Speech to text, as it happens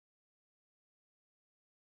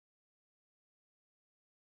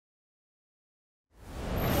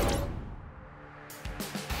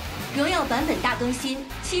荣耀版本大更新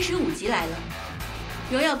75集来了。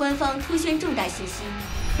荣耀官方突宣重大信息：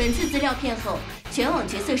本次资料片后，全网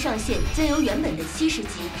角色上限将由原本的70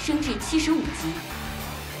集升至75集。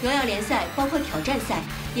荣耀联赛包括挑战赛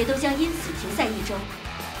也都将因此停赛1周。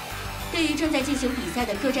对于正在进行比赛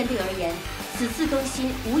的各战队而言，此次更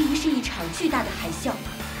新无疑是一场巨大的海啸。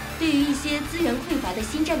对于一些资源匮乏的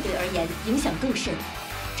新战队而言，影响更甚。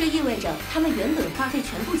这意味着他们原本花费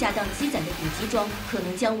全部家当积攒的顶级装，可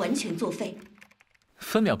能将完全作废。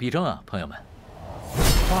分秒必争啊，朋友们！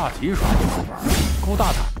大级耍这副本，够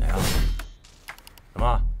大胆的呀！什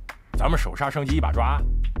么？咱们手刹升级一把抓？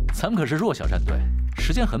咱们可是弱小战队，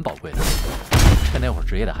时间很宝贵的。趁那会儿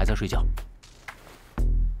职业的还在睡觉。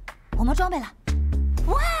我们装备了，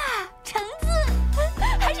哇，橙子，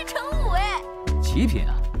还是橙5哎！极品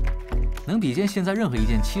啊，能比肩现在任何一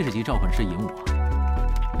件70级召唤师银武啊！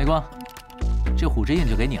美光，这虎之印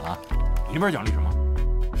就给你了。里面奖励什么？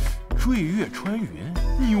坠月穿云，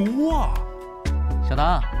牛啊！小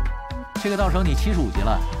唐，这个到时候你75级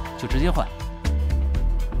了，就直接换。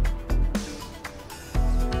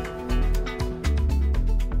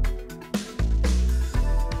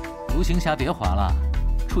独行侠别滑了，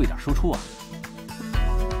出一点输出啊！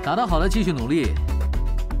打得好的继续努力，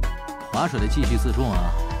划水的继续自重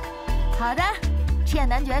啊！好的，赤焰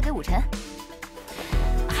男爵给5成。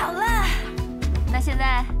好了，那现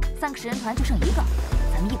在3个10人团就剩1个，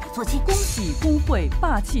咱们一鼓作气。恭喜工会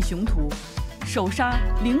霸气雄图，首杀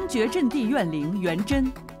灵绝阵地怨灵元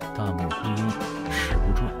真。大幕黑，时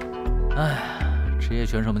不转。哎，职业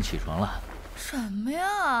选手们起床了。什么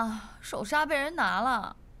呀？首杀被人拿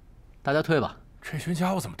了。大家退吧。这群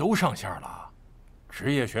家伙怎么都上线了？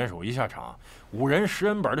职业选手一下场，5人10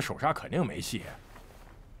人本的首杀肯定没戏，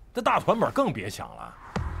这大团本更别想了。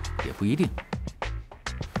也不一定。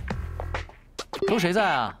都谁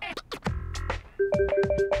在啊？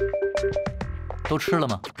都吃了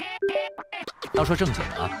吗？要说正经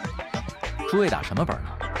的啊，诸位打什么本呢？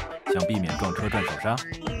想避免撞车赚首杀？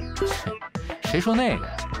谁说那个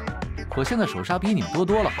呀？我现在首杀比你们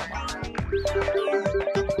多了，好吗？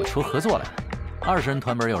我求合作来的，20人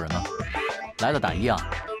团本有人吗？来的打1啊！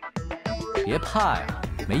别怕呀，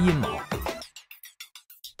没阴谋。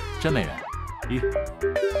真没人？1。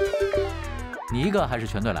你一个还是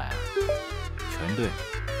全队来啊？全队。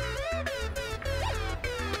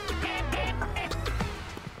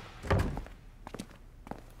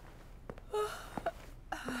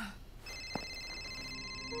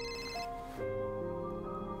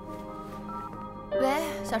喂，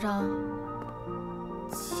小张，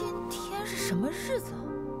今天是什么日子？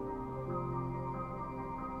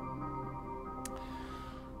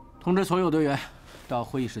通知所有队员到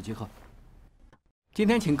会议室集合。今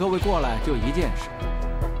天请各位过来就一件事，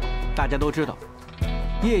大家都知道，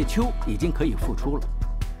叶秋已经可以复出了，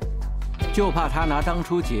就怕他拿当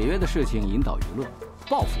初解约的事情引导舆论，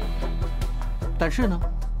报复我们。但是呢，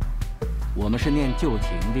我们是念旧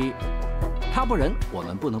情的，他不仁，我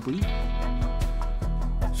们不能不义。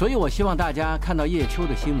所以我希望大家看到叶秋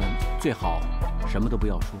的新闻，最好什么都不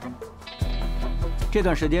要说。这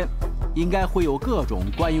段时间应该会有各种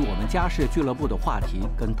关于我们家事俱乐部的话题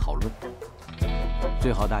跟讨论，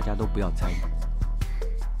最好大家都不要参与。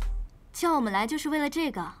叫我们来就是为了这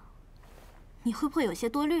个，你会不会有些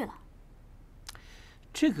多虑了？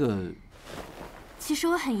这个，其实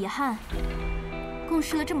我很遗憾，共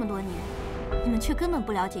事了这么多年，你们却根本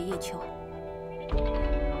不了解叶秋。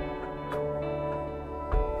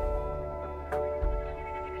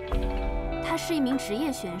他是一名职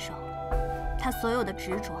业选手，他所有的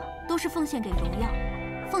执着都是奉献给荣耀，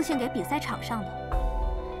奉献给比赛场上的。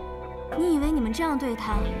你以为你们这样对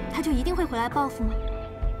他，他就一定会回来报复吗？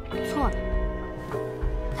错了，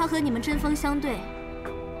他和你们针锋相对，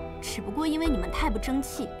只不过因为你们太不争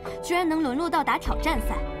气，居然能沦落到打挑战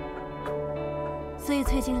赛。所以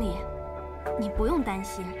崔经理，你不用担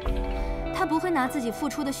心，他不会拿自己付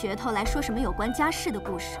出的噱头来说什么有关家世的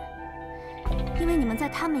故事，因为你们在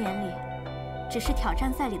他们眼里只是挑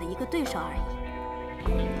战赛里的一个对手而已。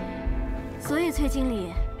所以崔经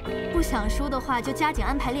理，不想输的话就加紧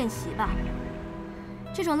安排练习吧，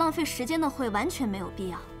这种浪费时间的会完全没有必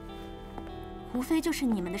要。无非就是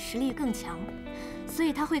你们的实力更强，所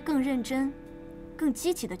以他会更认真、更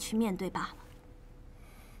积极的去面对罢了。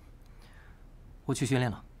我去训练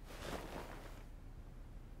了。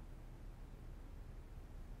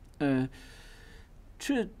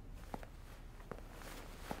这。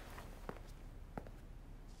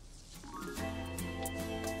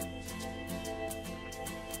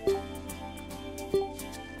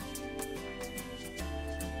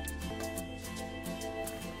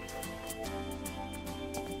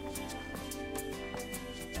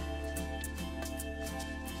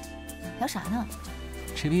聊啥呢？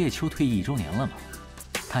这不叶秋退役1周年了吗？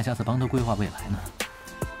大家在帮他规划未来呢。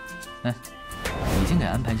哎，已经给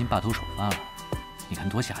安排进坝头首发了，你看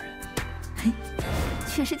多吓人！嘿，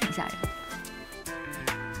确实挺吓人。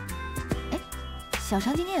哎，小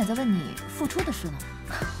常今天也在问你复出的事呢。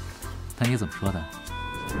那你怎么说的？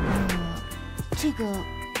这个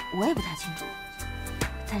我也不太清楚，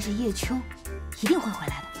但是叶秋一定会回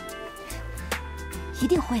来的，一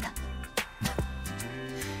定会的。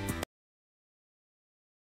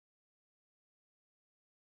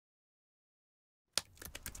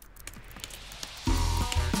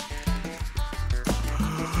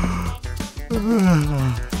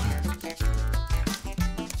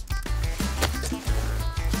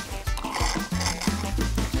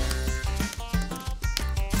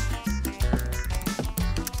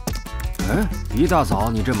哎，一大早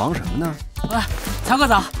你这忙什么呢？喂，曹哥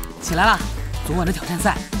早，起来了。昨晚的挑战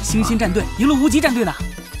赛，星星战队赢了无极战队呢。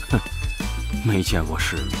哼，没见过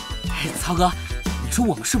世面。哎，曹哥，你说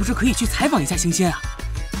我们是不是可以去采访一下星星啊？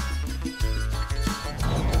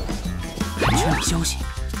看圈里消息，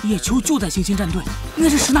叶秋就在星星战队，应该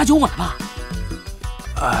是十拿9稳了吧？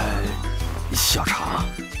小常，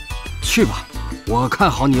去吧，我看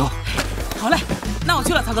好你哦。好嘞，那我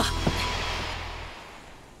去了，曹哥。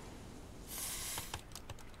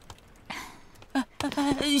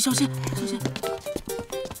小心，小心！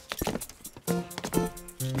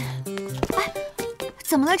哎，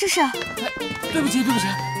怎么了这是？对不起，对不起，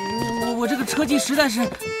我这个车技实在是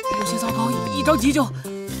有些糟糕，一着急就……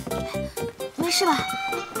没事吧？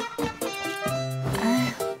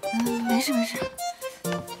哎，没事没事。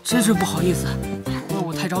真是不好意思，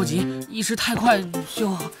我太着急，一时太快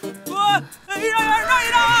就……让一让！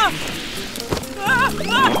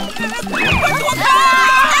快躲开！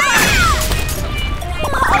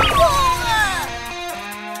好痛啊！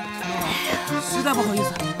实在不好意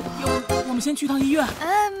思，要不我们先去趟医院？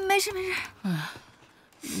没事没事。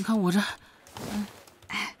你看我这……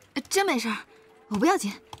真没事，我不要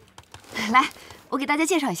紧。来，我给大家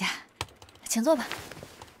介绍一下，请坐吧。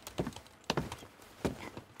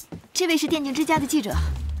这位是电竞之家的记者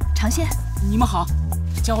常先。你们好，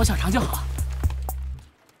叫我小常就好。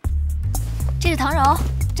这是唐柔，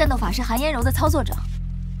战斗法师韩嫣柔的操作者。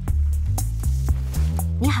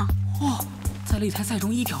你好。哦，在擂台赛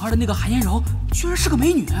中1挑2的那个韩嫣柔，居然是个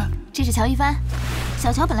美女。这是乔一帆，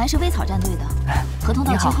小乔本来是微草战队的，合同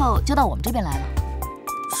到期后就到我们这边来了。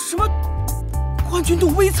什么？冠军队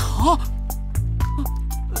微草？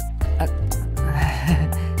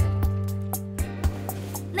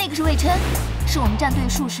那个是魏琛，是我们战队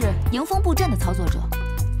术士迎风布阵的操作者，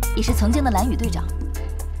也是曾经的蓝雨队长。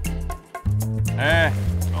哎，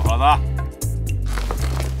小伙子。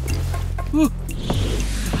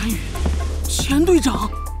蓝雨，前队长。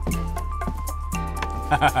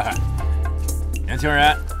年轻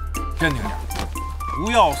人，镇定点，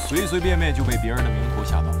不要随随便便就被别人的名头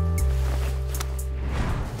吓到。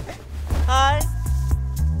嗨，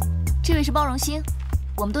这位是包荣兴，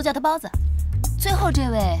我们都叫他包子。最后这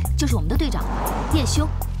位就是我们的队长叶修，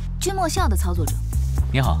君莫笑的操作者。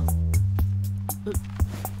你好。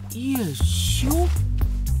叶修？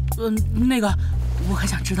那个，我很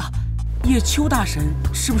想知道，叶秋大神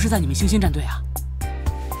是不是在你们星星战队啊？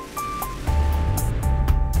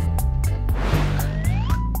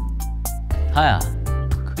他呀，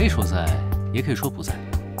可以说在，也可以说不在。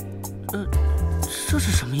这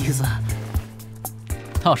是什么意思？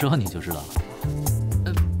到时候你就知道了。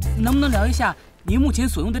能不能聊一下您目前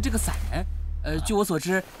所用的这个散人？据我所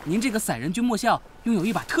知，您这个散人君莫笑拥有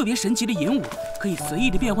一把特别神奇的银武，可以随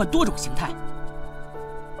意的变换多种形态。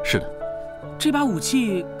是的，这把武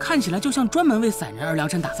器看起来就像专门为散人而量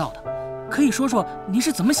身打造的。可以说说您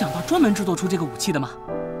是怎么想到专门制作出这个武器的吗？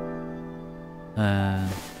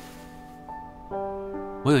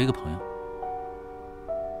我有一个朋友，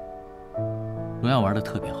荣耀玩得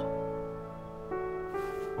特别好，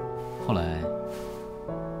后来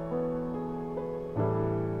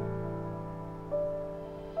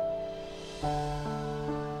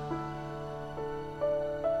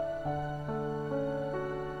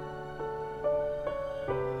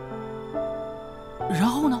然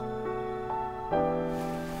后呢？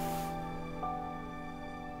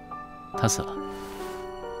他死了。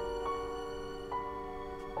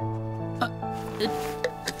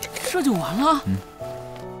这就完了？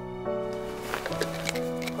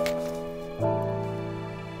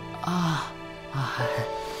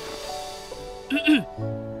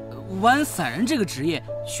玩散人这个职业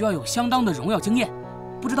需要有相当的荣耀经验，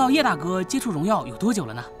不知道叶大哥接触荣耀有多久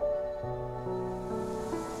了呢？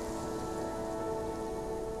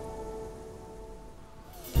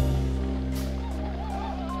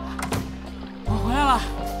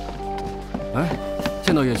哎，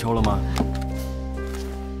见到叶秋了吗？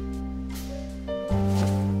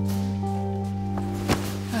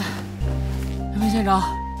还没见着。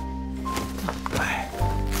哎，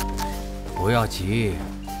不要急，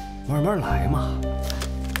慢慢来嘛。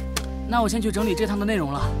那我先去整理这趟的内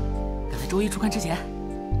容了，赶在周一出刊之前。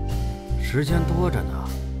时间多着呢，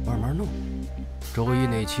慢慢弄。周一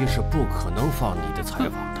那期是不可能放你的采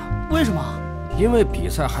访的。为什么？因为比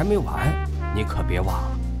赛还没完，你可别忘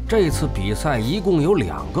了，这次比赛一共有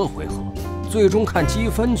2个回合，最终看积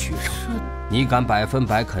分取胜。你敢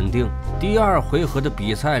100%肯定第2回合的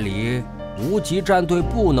比赛里，无极战队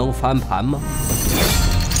不能翻盘吗？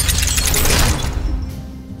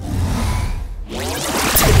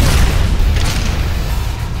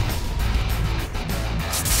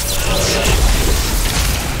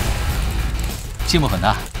进步很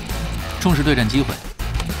大，重视对战机会，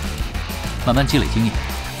慢慢积累经验，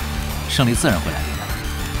胜利自然会来的。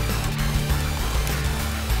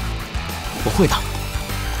我会的。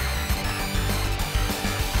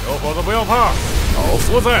小伙子不要怕，老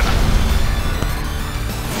夫在呢。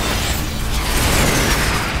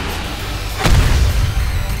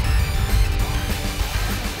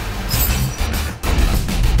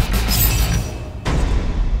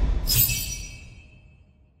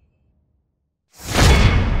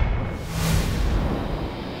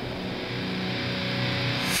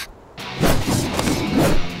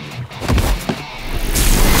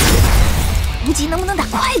无极能不能打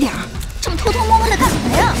快点儿？这么偷偷摸摸的干什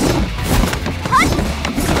么呀？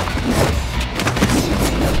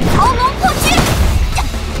牢笼破局！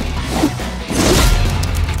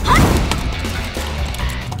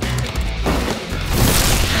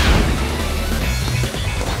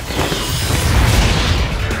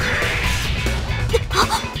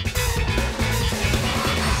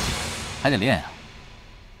还得练啊。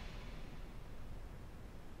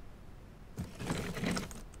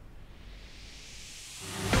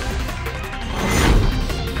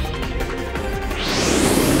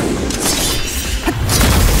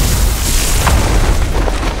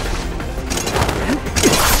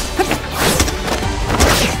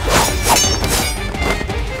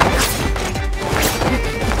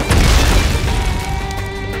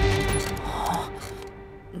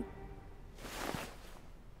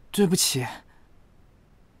对不起，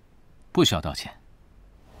不需要道歉。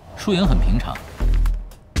输赢很平常，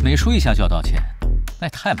每输一下就要道歉，那也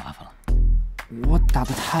太麻烦了。我打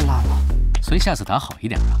得太烂了，所以下次打好一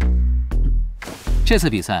点啊。这次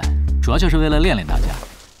比赛主要就是为了练练大家，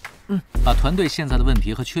把团队现在的问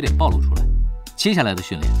题和缺点暴露出来，接下来的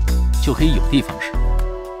训练就可以有的放矢。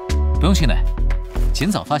不用气馁，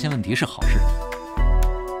尽早发现问题是好事。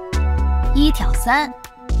1挑3，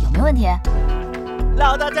有没有问题？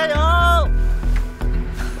老大加油！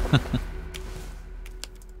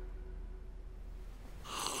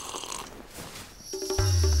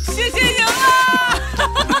谢谢赢了，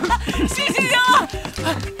谢谢赢了！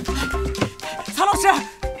曹老师，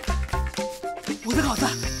我的稿子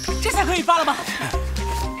这下可以发了吧？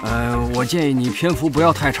我建议你篇幅不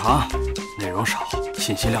要太长，内容少，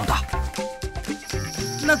信息量大。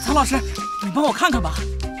那曹老师，你帮我看看吧。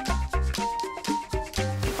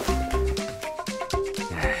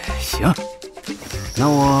行，那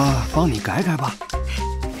我帮你改改吧。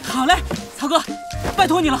好嘞，曹哥，拜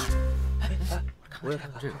托你了。我也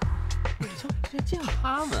看看这个，这见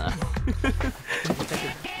他们。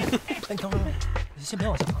哎，你等会儿，先别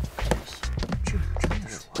往下放，看游戏。这真的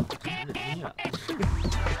是我，这音乐，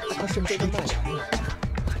他是这个卖强的，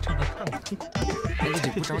这没看过。哎，你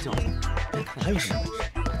不着急，还有什么？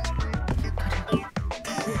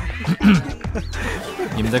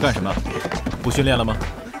你们在干什么？不训练了吗？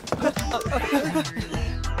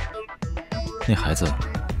那孩子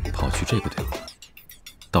跑去这个队伍了，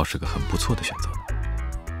倒是个很不错的选择呢。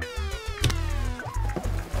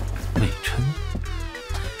魏琛，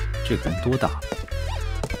这个人多大了？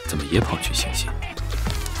怎么也跑去星星？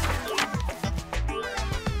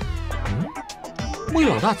魏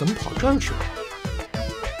老大怎么跑这儿去了？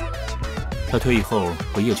他退役后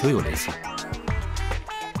和叶秋有联系。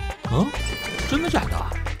真的假的？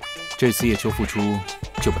这次叶秋复出，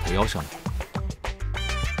就把他邀上了。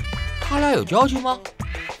他俩有交情吗？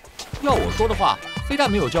要我说的话，非但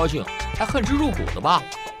没有交情，还恨之入骨的吧？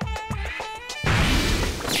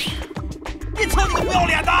你操你个不要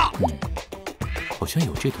脸的！好像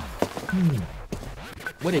有这段。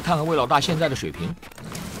我得看看魏老大现在的水平。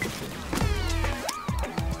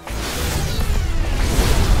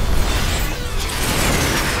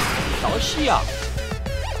调戏啊！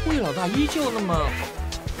魏老大依旧那么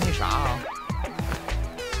那啥啊？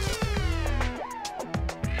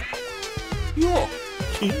哟，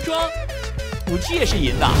秦章，武器也是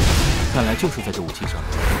银的。看来就是在这武器上。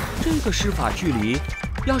这个施法距离，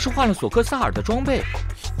要是换了索克萨尔的装备，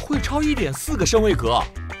会超1.4个身位格。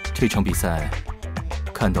这场比赛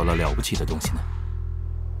看到了了不起的东西呢。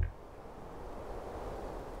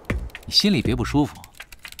你心里别不舒服，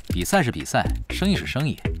比赛是比赛，生意是生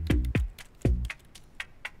意。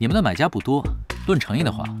你们的买家不多，论诚意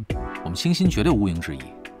的话，我们星星绝对毋庸置疑。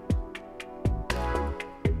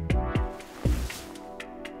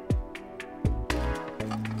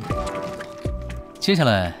接下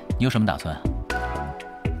来你有什么打算？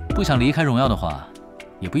不想离开荣耀的话，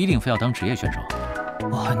也不一定非要当职业选手。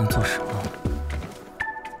我还能做什么？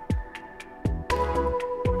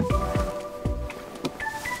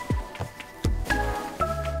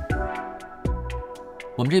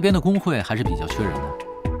我们这边的工会还是比较缺人的，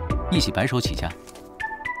一起白手起家，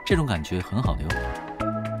这种感觉很好的哟。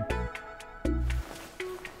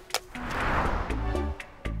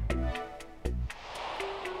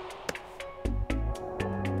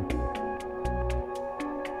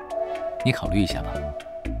你考虑一下吧。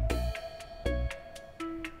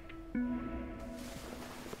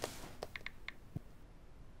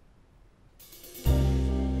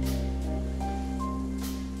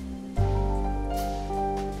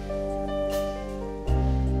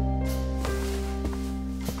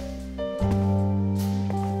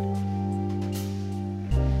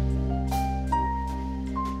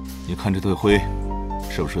你看这队徽，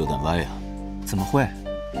是不是有点歪呀？怎么会？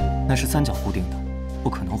那是3角固定的，不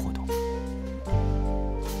可能活动。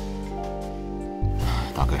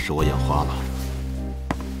大概是我眼花了。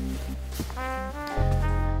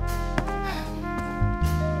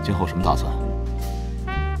今后什么打算？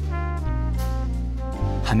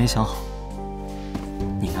还没想好。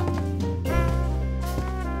你呢？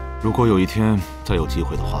如果有一天再有机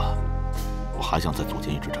会的话，我还想再组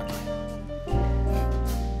建一支战队。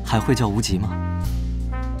还会叫无极吗？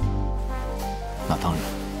那当然。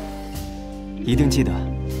一定记得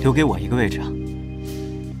留给我一个位置啊！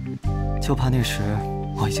就怕那时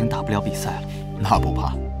我已经打不了比赛了。那不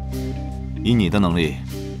怕，以你的能力，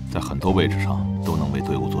在很多位置上都能为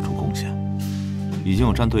队伍做出贡献。已经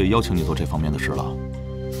有战队邀请你做这方面的事了。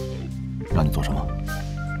让你做什么？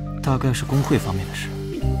大概是工会方面的事。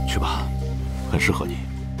去吧，很适合你。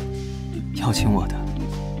邀请我的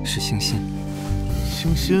是星星。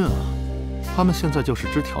星星啊，他们现在就是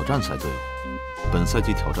支挑战赛队伍。本赛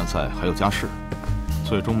季挑战赛还有加试，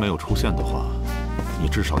最终没有出现的话，你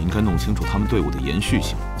至少应该弄清楚他们队伍的延续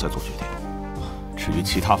性，再做决定。至于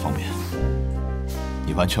其他方面，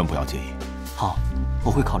你完全不要介意。好，我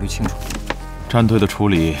会考虑清楚。战队的处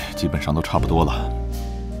理基本上都差不多了，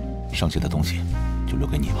剩下的东西就留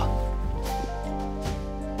给你吧。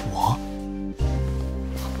我？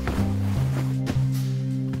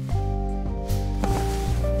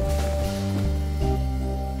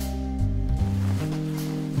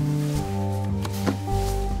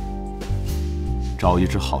找一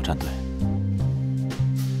支好战队，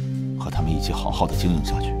和他们一起好好的经营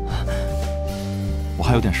下去。我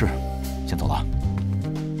还有点事，先走了。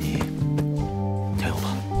你加油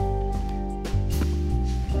吧。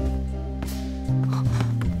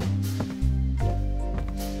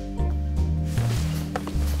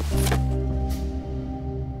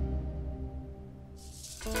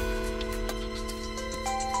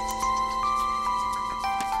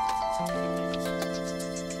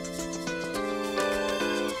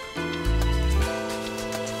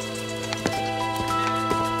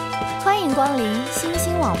欢迎光临星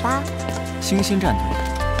星网吧。星星战队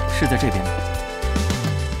是在这边吗？